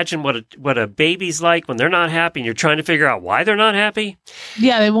I imagine what a baby's like when they're not happy, and you're trying to figure out why they're not happy.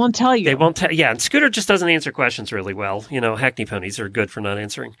 Yeah, they won't tell you. They won't tell. Yeah, and Scooter just doesn't answer questions really well. Hackney ponies are good for not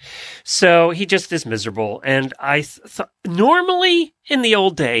answering. So he just is miserable. And I thought, normally in the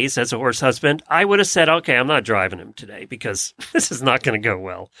old days, as a horse husband, I would have said, okay, I'm not driving him today because this is not going to go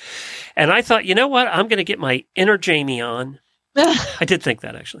well. And I thought, you know what? I'm going to get my inner Jamie on. I did think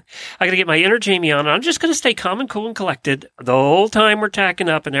that, actually. I got to get my inner Jamie on. I'm just going to stay calm and cool and collected the whole time we're tacking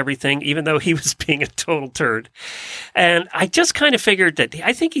up and everything, even though he was being a total turd. And I just kind of figured that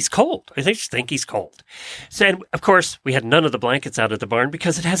I think he's cold. I just think he's cold. So, and of course, we had none of the blankets out at the barn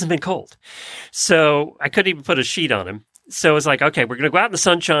because it hasn't been cold. So I couldn't even put a sheet on him. So it was like, okay, we're going to go out in the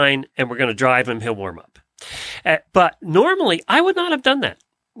sunshine and we're going to drive him. He'll warm up. But normally, I would not have done that.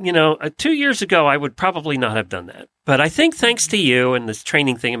 2 years ago, I would probably not have done that. But I think thanks to you and this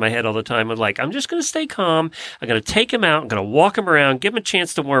training thing in my head all the time, I'm like, I'm just going to stay calm. I'm going to take him out. I'm going to walk him around, give him a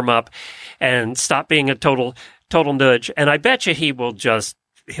chance to warm up and stop being a total nudge. And I bet you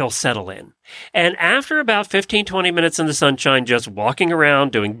he'll settle in. And after about 15, 20 minutes in the sunshine, just walking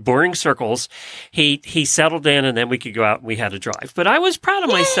around, doing boring circles, he settled in, and then we could go out and we had a drive. But I was proud of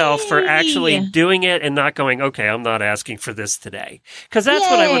myself for actually doing it and not going, okay, I'm not asking for this today. Because that's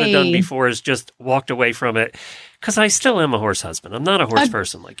what I would have done before, is just walked away from it. Because I still am a horse husband. I'm not a horse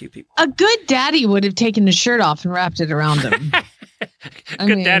person like you people. A good daddy would have taken his shirt off and wrapped it around him.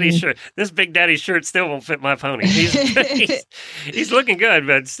 Daddy shirt. This big daddy shirt still won't fit my pony. He's looking good,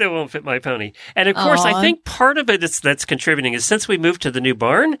 but still won't fit my pony. And of course, I think part of it that's contributing is since we moved to the new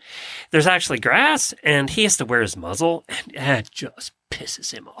barn, there's actually grass, and he has to wear his muzzle, and that just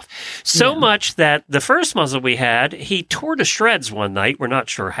pisses him off so much that the first muzzle we had, he tore to shreds one night. We're not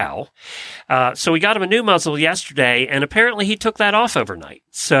sure how. So we got him a new muzzle yesterday, and apparently he took that off overnight.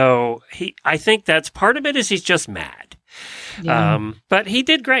 So I think that's part of it, is he's just mad. Yeah. But he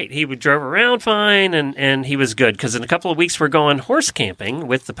did great. He drove around fine, and he was good, because in a couple of weeks we're going horse camping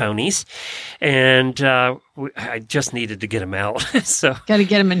with the ponies, and I just needed to get him out. So got to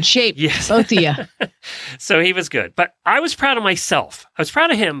get him in shape. Yes. Both of you. So he was good. But I was proud of myself. I was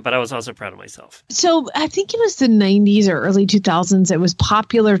proud of him, but I was also proud of myself. So I think it was the 90s or early 2000s. It was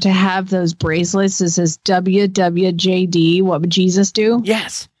popular to have those bracelets that says WWJD. What would Jesus do?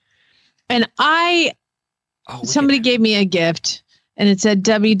 Yes. And somebody gave me a gift, and it said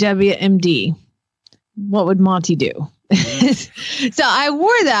WWMD. What would Monty do? So I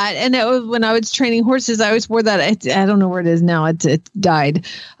wore that, and when I was training horses, I always wore that. I don't know where it is now. It died.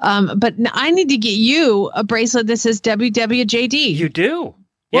 But I need to get you a bracelet that says WWJD. You do?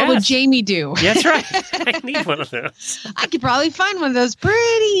 What would Jamie do? That's right. I need one of those. I could probably find one of those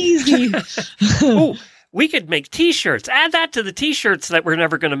pretty easy. Oh, we could make T-shirts. Add that to the T-shirts that we're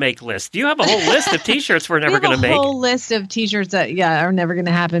never going to make list. You have a whole list of T-shirts we're never going to make. We have a whole list of T-shirts that, are never going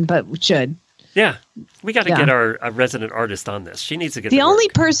to happen, but should. Yeah. We got to get our resident artist on this. She needs to get the only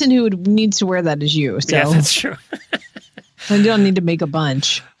person who needs to wear that is you. So. Yeah, that's true. So you don't need to make a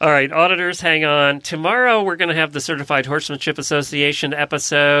bunch. All right, auditors, hang on. Tomorrow we're going to have the Certified Horsemanship Association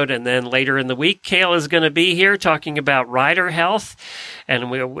episode, and then later in the week, Kale is going to be here talking about rider health,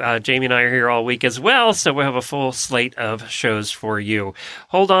 and Jamie and I are here all week as well, so we'll have a full slate of shows for you.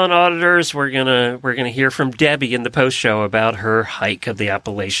 Hold on, auditors. We're gonna hear from Debbie in the post show about her hike of the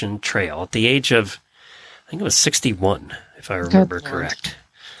Appalachian Trail at the age of, I think it was 61, if I remember correct.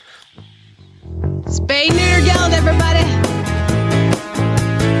 Spay neuter geld, everybody.